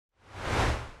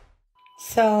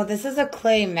So this is a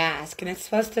clay mask and it's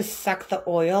supposed to suck the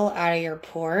oil out of your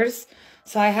pores.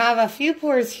 So I have a few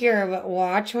pores here, but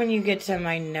watch when you get to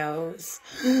my nose.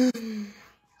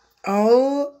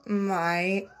 Oh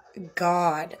my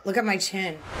God. Look at my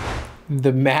chin.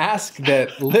 The mask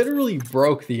that literally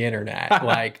broke the internet.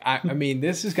 Like, I mean,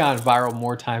 this has gone viral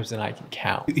more times than I can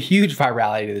count. Huge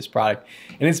virality to this product.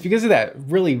 And it's because of that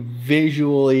really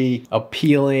visually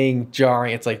appealing,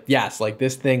 jarring. It's like, yes, like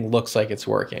this thing looks like it's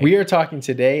working. We are talking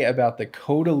today about the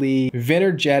Caudalie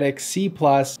Vinergetic C+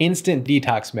 Instant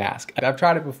Detox Mask. I've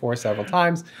tried it before several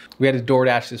times. We had to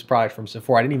DoorDash this product from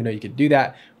Sephora. I didn't even know you could do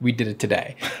that. We did it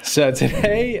today. So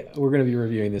today we're gonna be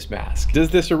reviewing this mask. Does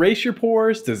this erase your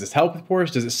pores? Does this help with pores?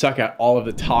 Does it suck out all of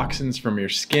the toxins from your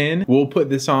skin? We'll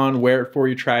put this on, wear it for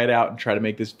you, try it out, and try to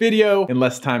make this video in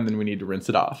less time than we need to rinse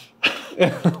it off.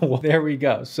 Well, there we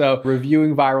go. So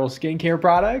reviewing viral skincare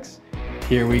products,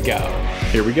 here we go.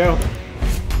 Here we go.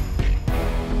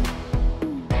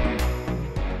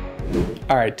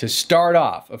 All right, to start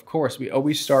off, of course, we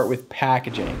always start with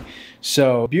packaging.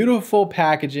 So beautiful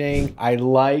packaging. I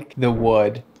like the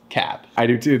wood cap. I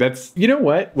do too. That's, you know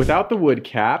what? Without the wood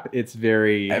cap, it's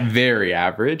very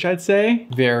average, I'd say.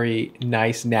 Very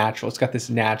nice, natural. It's got this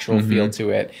natural feel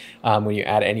to it when you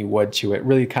add any wood to it.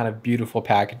 Really kind of beautiful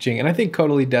packaging. And I think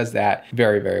Caudalie does that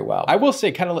very, very well. I will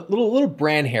say kind of little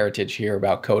brand heritage here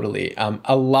about Caudalie.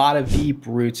 A lot of deep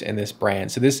roots in this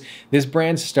brand. So this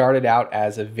brand started out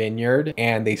as a vineyard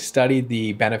and they studied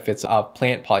the benefits of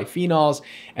plant polyphenols.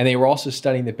 And they were also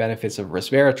studying the benefits of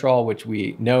resveratrol, which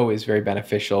we know is very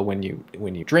beneficial when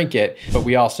you drink it, but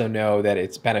we also know that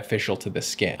it's beneficial to the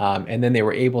skin. And then they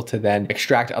were able to then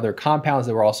extract other compounds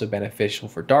that were also beneficial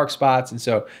for dark spots. And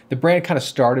so the brand kind of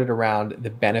started around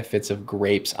the benefits of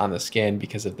grapes on the skin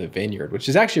because of the vineyard, which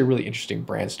is actually a really interesting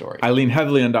brand story. I lean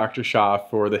heavily on Dr. Shah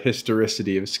for the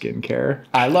historicity of skincare.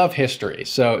 I love history.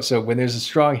 So when there's a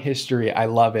strong history, I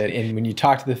love it. And when you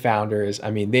talk to the founders, I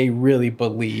mean, they really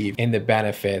believe in the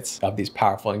benefits of these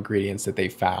powerful ingredients that they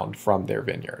found from their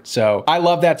vineyard. So I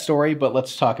love that story, but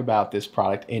let's talk about this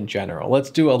product in general. Let's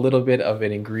do a little bit of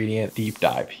an ingredient deep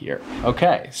dive here.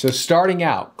 Okay, so starting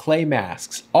out, clay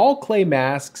masks. All clay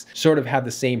masks sort of have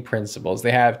the same principles.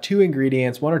 They have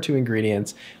one or two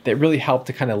ingredients that really help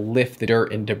to kind of lift the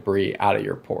dirt and debris out of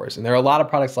your pores. And there are a lot of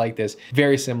products like this,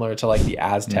 very similar to like the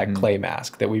Aztec clay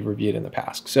mask that we've reviewed in the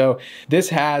past. So this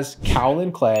has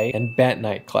kaolin clay and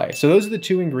bentonite clay. So those are the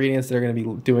two ingredients that are going to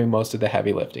be doing most of the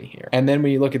heavy lifting here. And then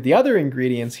when you look at the other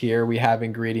ingredients here, we have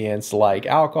ingredients like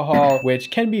alcohol,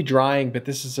 which can be drying, but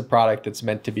this is a product that's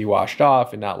meant to be washed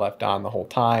off and not left on the whole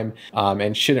time,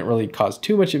 and shouldn't really cause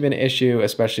too much of an issue,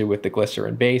 especially with the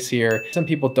glycerin base here. Some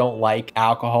people don't like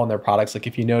alcohol in their products. Like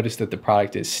if you notice that the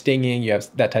product is stinging, you have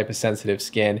that type of sensitive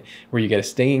skin where you get a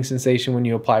stinging sensation when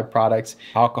you apply products.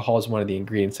 Alcohol is one of the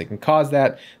ingredients that can cause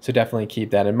that, so definitely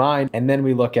keep that in mind. And then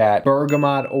we look at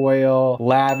bergamot oil,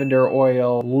 lavender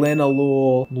oil,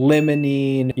 linalool,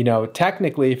 limonene. You know,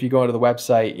 technically, if you go to the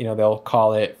website, you know, they'll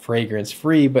call it fragrance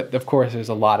free, but of course there's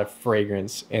a lot of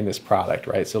fragrance in this product,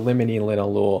 right? So limonene and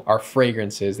linalool are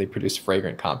fragrances. They produce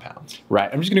fragrant compounds. Right,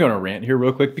 I'm just gonna go on a rant here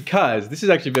real quick because this has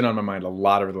actually been on my mind a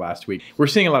lot over the last week. We're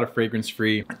seeing a lot of fragrance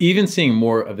free, even seeing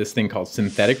more of this thing called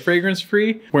synthetic fragrance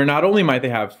free, where not only might they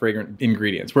have fragrant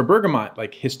ingredients, where bergamot,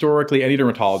 like historically any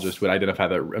dermatologist would identify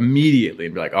that immediately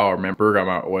and be like, oh, remember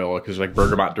bergamot oil because like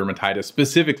bergamot dermatitis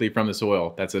specifically from this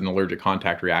oil, that's an allergic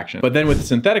contact reaction. But then with the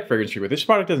synthetic fragrance free, what this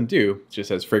product doesn't do, it just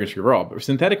says fragrance free overall, but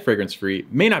synthetic fragrance free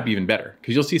may not be even better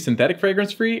because you'll see synthetic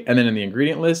fragrance free and then in the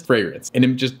ingredient list, fragrance. And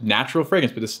it's just natural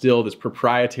fragrance, but it's still this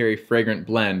proprietary fragrant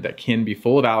blend that can be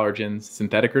full of allergens,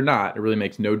 synthetic or not. It really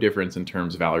makes no difference in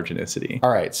terms of allergenicity.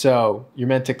 All right, so you're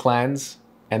meant to cleanse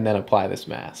and then apply this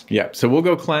mask. Yep, so we'll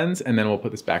go cleanse and then we'll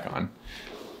put this back on.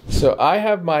 So I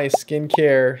have my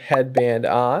skincare headband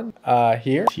on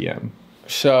here. TM.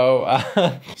 So,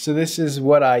 so this is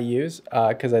what I use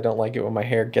because I don't like it when my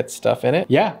hair gets stuff in it.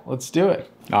 Yeah, let's do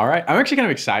it. All right, I'm actually kind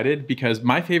of excited because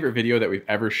my favorite video that we've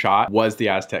ever shot was the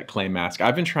Aztec clay mask.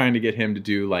 I've been trying to get him to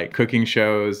do like cooking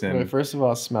shows and... Wait, first of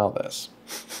all, smell this.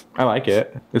 I like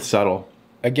it. It's subtle.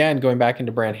 Again, going back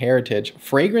into brand heritage,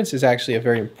 fragrance is actually a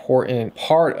very important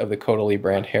part of the Caudalie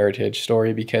brand heritage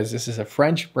story because this is a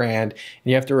French brand, and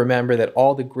you have to remember that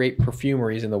all the great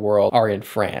perfumeries in the world are in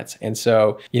France. And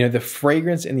so, you know, the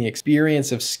fragrance and the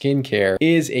experience of skincare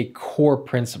is a core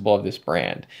principle of this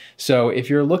brand. So if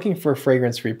you're looking for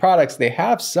fragrance-free products, they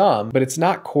have some, but it's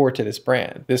not core to this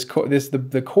brand.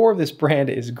 The core of this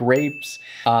brand is grapes,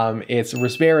 it's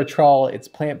resveratrol, it's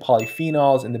plant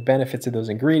polyphenols, and the benefits of those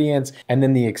ingredients, and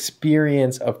then the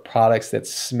experience of products that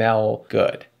smell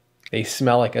good. They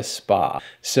smell like a spa.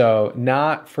 So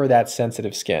not for that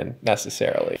sensitive skin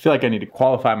necessarily. I feel like I need to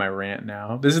qualify my rant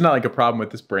now. This is not like a problem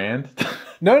with this brand.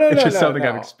 No, It's just something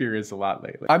I've experienced a lot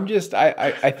lately.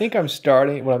 I think what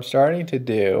I'm starting to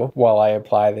do while I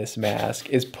apply this mask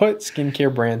is put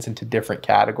skincare brands into different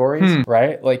categories,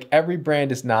 right? Like every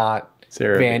brand is not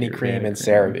Vanity Cream and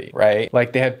CeraVe, right?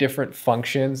 Like they have different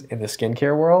functions in the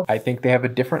skincare world. I think they have a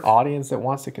different audience that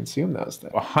wants to consume those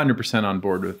things. 100% on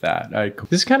board with that.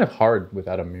 This is kind of hard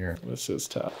without a mirror. This is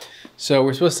tough. So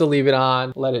we're supposed to leave it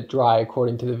on, let it dry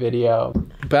according to the video.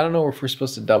 But I don't know if we're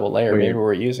supposed to double layer. Maybe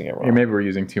we're using it wrong. Or maybe we're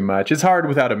using too much. It's hard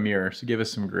without a mirror, so give us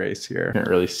some grace here. Can't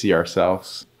really see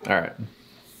ourselves. All right.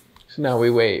 So now we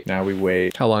wait.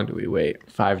 How long do we wait?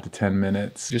 5 to 10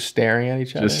 minutes. Just staring at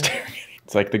each other? Just staring at each other.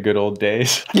 It's like the good old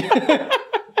days.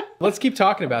 Let's keep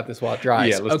talking about this while it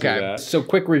dries. Yeah, let's do that. So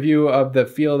quick review of the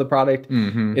feel of the product.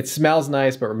 It smells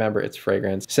nice, but remember it's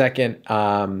fragrance. Second,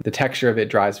 the texture of it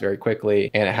dries very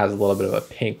quickly and it has a little bit of a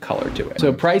pink color to it.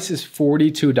 So price is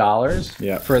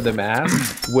 $42 for the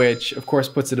mask, which of course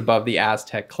puts it above the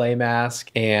Aztec clay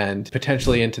mask and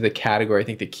potentially into the category. I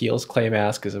think the Kiehl's clay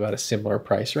mask is about a similar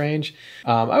price range.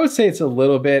 I would say it's a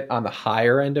little bit on the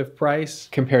higher end of price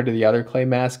compared to the other clay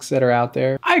masks that are out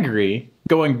there. I agree.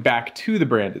 Going back to the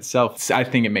brand itself, I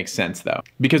think it makes sense though.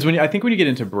 Because when you get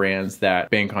into brands that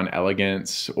bank on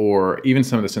elegance or even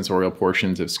some of the sensorial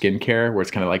portions of skincare where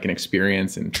it's kind of like an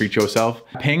experience and treat yourself,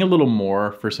 paying a little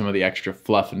more for some of the extra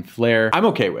fluff and flair, I'm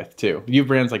okay with too. You have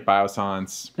brands like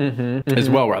Biossance as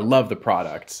well where I love the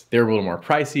products. They're a little more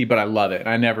pricey, but I love it.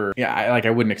 And I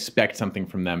wouldn't expect something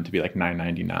from them to be like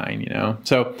 $9.99, you know?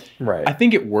 So I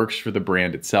think it works for the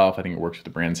brand itself. I think it works for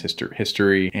the brand's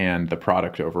history and the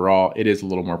product overall. It is a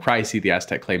little more pricey. The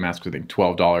Aztec clay mask was I think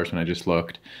 $12 when I just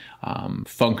looked.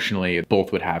 Functionally,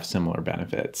 both would have similar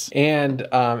benefits. And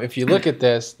if you look at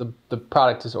this, the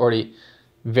product is already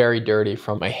very dirty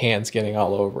from my hands getting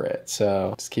all over it.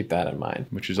 So just keep that in mind.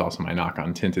 Which is also my knock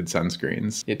on tinted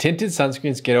sunscreens. Yeah, tinted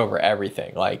sunscreens get over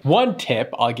everything. Like one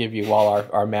tip I'll give you while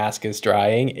our mask is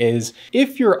drying is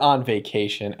if you're on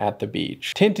vacation at the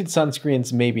beach, tinted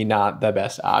sunscreens maybe not the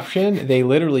best option. They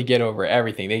literally get over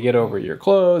everything. They get over your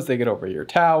clothes, they get over your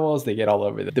towels, they get all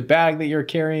over the bag that you're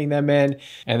carrying them in,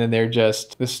 and then this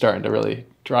is starting to really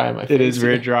dry on my face. It is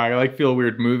very dry. I feel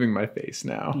weird moving my face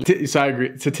now. So I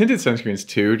agree. So tinted sunscreens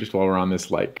too, just while we're on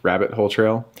this like rabbit hole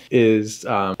trail, is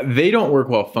they don't work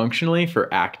well functionally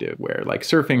for active wear. Like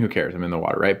surfing, who cares? I'm in the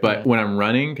water, right? But when I'm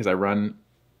running, because I run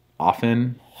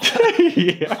often.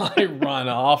 I run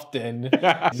often.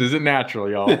 This isn't natural,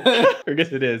 y'all. I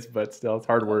guess it is, but still, it's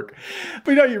hard work.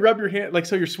 But you rub your hand,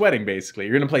 so you're sweating basically.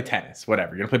 You're gonna play tennis,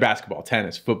 whatever. You're gonna play basketball,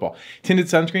 tennis, football. Tinted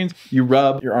sunscreens, you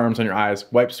rub your arms on your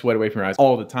eyes, wipe sweat away from your eyes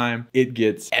all the time. It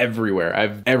gets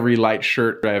everywhere. Every light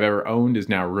shirt I've ever owned is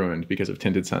now ruined because of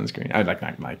tinted sunscreen. I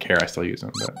like my hair, I still use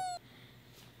them, but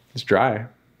it's dry.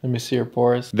 Let me see your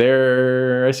pores.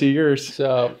 There, I see yours.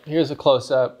 So here's a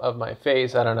close-up of my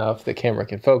face. I don't know if the camera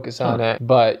can focus on it,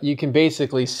 but you can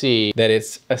basically see that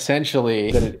it's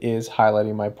essentially, that it is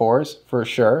highlighting my pores for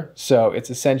sure. So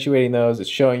it's accentuating those, it's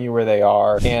showing you where they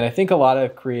are. And I think a lot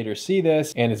of creators see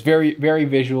this and it's very, very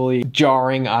visually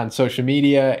jarring on social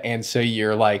media. And so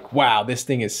you're like, wow, this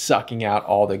thing is sucking out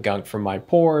all the gunk from my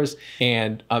pores.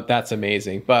 And that's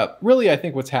amazing. But really, I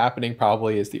think what's happening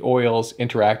probably is the oils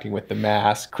interacting with the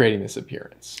mask, creating this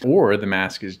appearance. Or the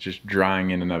mask is just drying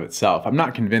in and of itself. I'm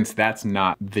not convinced that's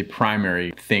not the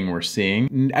primary thing we're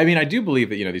seeing. I mean, I do believe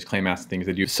that, these clay mask things,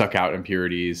 they do suck out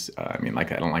impurities. I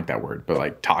don't like that word, but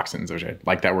like toxins, which I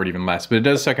like that word even less, but it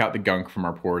does suck out the gunk from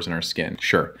our pores and our skin.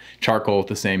 Sure. Charcoal,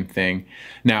 the same thing.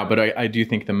 Now, but I do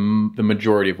think the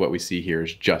majority of what we see here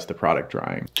is just the product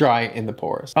drying. Drying in the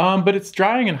pores. But it's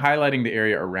drying and highlighting the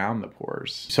area around the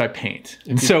pores. So I paint.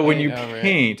 And so when you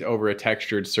paint over a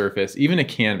textured surface, even a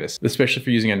canvas, especially if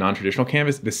you're using a non-traditional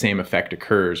canvas, the same effect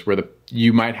occurs where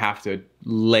you might have to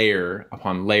layer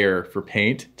upon layer for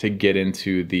paint to get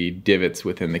into the divots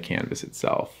within the canvas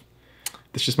itself.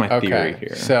 That's just my theory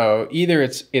here. So either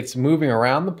it's moving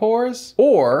around the pores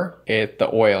or the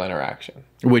oil interaction.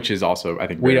 Which is also, I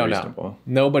think, very reasonable. Know.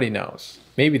 Nobody knows.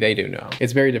 Maybe they do know.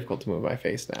 It's very difficult to move my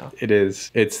face now. It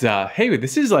is. It's, hey,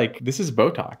 this is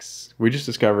Botox. We just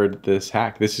discovered this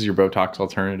hack. This is your Botox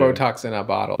alternative. Botox in a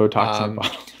bottle. Botox in a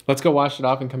bottle. Let's go wash it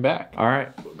off and come back. All right,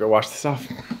 we'll go wash this off.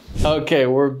 Okay,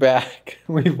 we're back.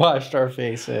 We washed our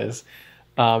faces.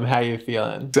 How you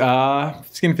feeling?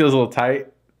 Skin feels a little tight,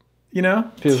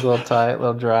 Feels a little tight, a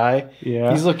little dry.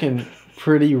 Yeah. He's looking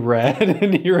pretty red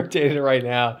and irritated right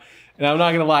now. And I'm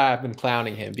not gonna lie, I've been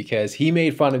clowning him because he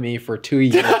made fun of me for 2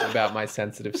 years about my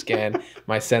sensitive skin,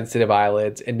 my sensitive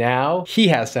eyelids, and now he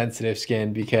has sensitive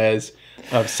skin because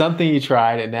of something he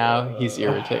tried, and now he's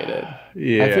irritated.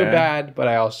 Yeah. I feel bad, but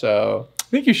I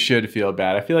think you should feel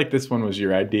bad. I feel like this one was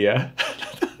your idea.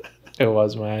 It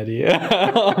was my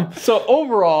idea. So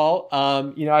overall,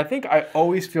 I think I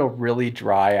always feel really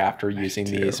dry after using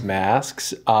these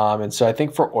masks. And so I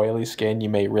think for oily skin, you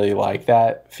may really like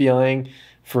that feeling.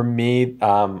 For me,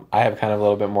 I have kind of a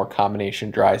little bit more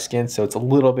combination dry skin, so it's a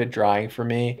little bit drying for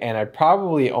me. And I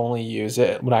probably only use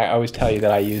it when I always tell you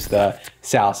that I use the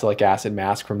salicylic acid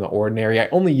mask from The Ordinary. I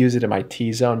only use it in my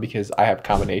T-zone because I have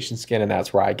combination skin and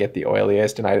that's where I get the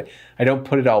oiliest. And I don't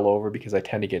put it all over because I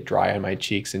tend to get dry on my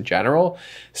cheeks in general.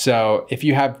 So if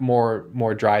you have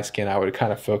more dry skin, I would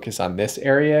kind of focus on this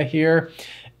area here.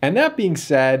 And that being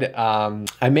said,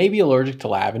 I may be allergic to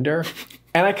lavender.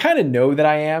 And I kind of know that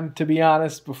I am, to be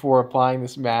honest, before applying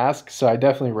this mask. So I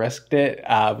definitely risked it.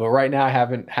 But right now I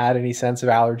haven't had any sense of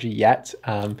allergy yet.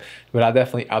 But I'll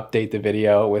definitely update the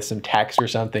video with some text or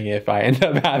something if I end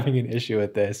up having an issue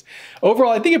with this.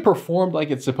 Overall, I think it performed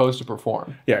like it's supposed to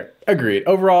perform. Yeah, agreed.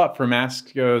 Overall, for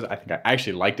masks goes, I think I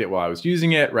actually liked it while I was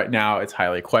using it. Right now, it's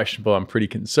highly questionable. I'm pretty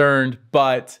concerned.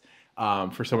 But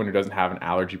for someone who doesn't have an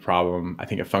allergy problem, I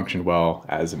think it functioned well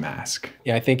as a mask.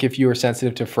 Yeah, I think if you are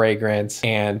sensitive to fragrance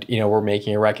and, we're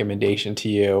making a recommendation to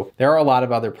you, there are a lot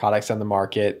of other products on the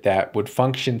market that would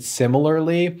function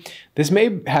similarly. This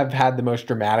may have had the most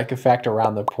dramatic effect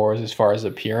around the pores as far as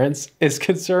appearance is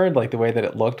concerned, like the way that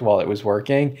it looked while it was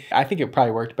working. I think it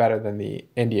probably worked better than the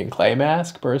Indian clay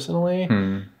mask personally,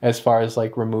 as far as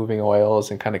like removing oils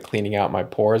and kind of cleaning out my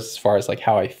pores as far as like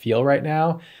how I feel right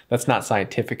now. That's not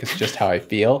scientific, it's just how I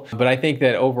feel. But I think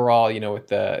that overall, with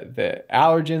the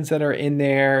allergens that are in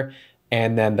there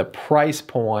and then the price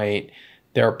point,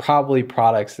 there are probably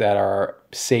products that are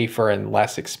safer and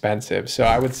less expensive. So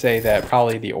I would say that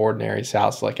probably The Ordinary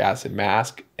salicylic acid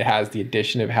mask, it has the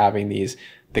addition of having the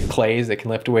clays that can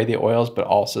lift away the oils, but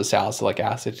also salicylic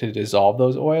acid to dissolve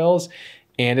those oils.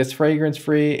 And it's fragrance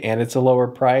free and it's a lower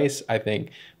price, I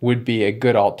think would be a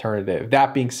good alternative.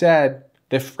 That being said,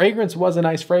 the fragrance was a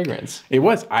nice fragrance. It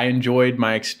was. I enjoyed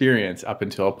my experience up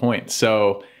until a point.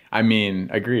 So,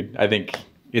 agreed. I think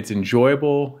it's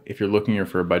enjoyable. If you're looking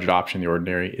for a budget option, The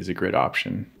Ordinary is a great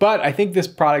option. But I think this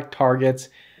product targets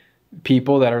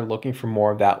people that are looking for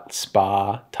more of that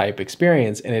spa type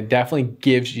experience, and it definitely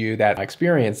gives you that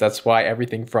experience. That's why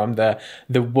everything from the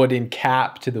wooden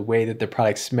cap to the way that the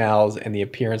product smells and the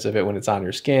appearance of it when it's on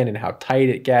your skin and how tight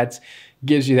it gets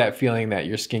gives you that feeling that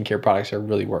your skincare products are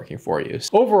really working for you.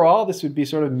 So overall, this would be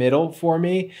sort of middle for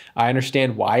me. I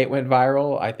understand why it went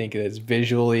viral. I think it is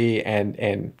visually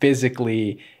and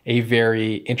physically a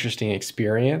very interesting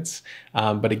experience.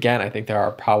 But again, I think there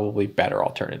are probably better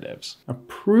alternatives.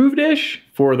 Approved-ish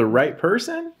for the right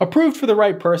person? Approved for the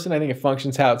right person. I think it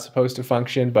functions how it's supposed to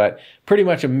function, but pretty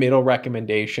much a middle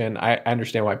recommendation. I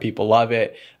understand why people love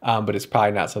it, but it's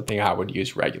probably not something I would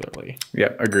use regularly.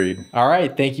 Yep, agreed. All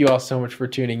right, thank you all so much for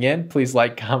tuning in. Please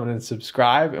like, comment, and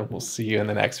subscribe, and we'll see you in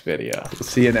the next video. We'll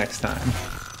see you next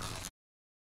time.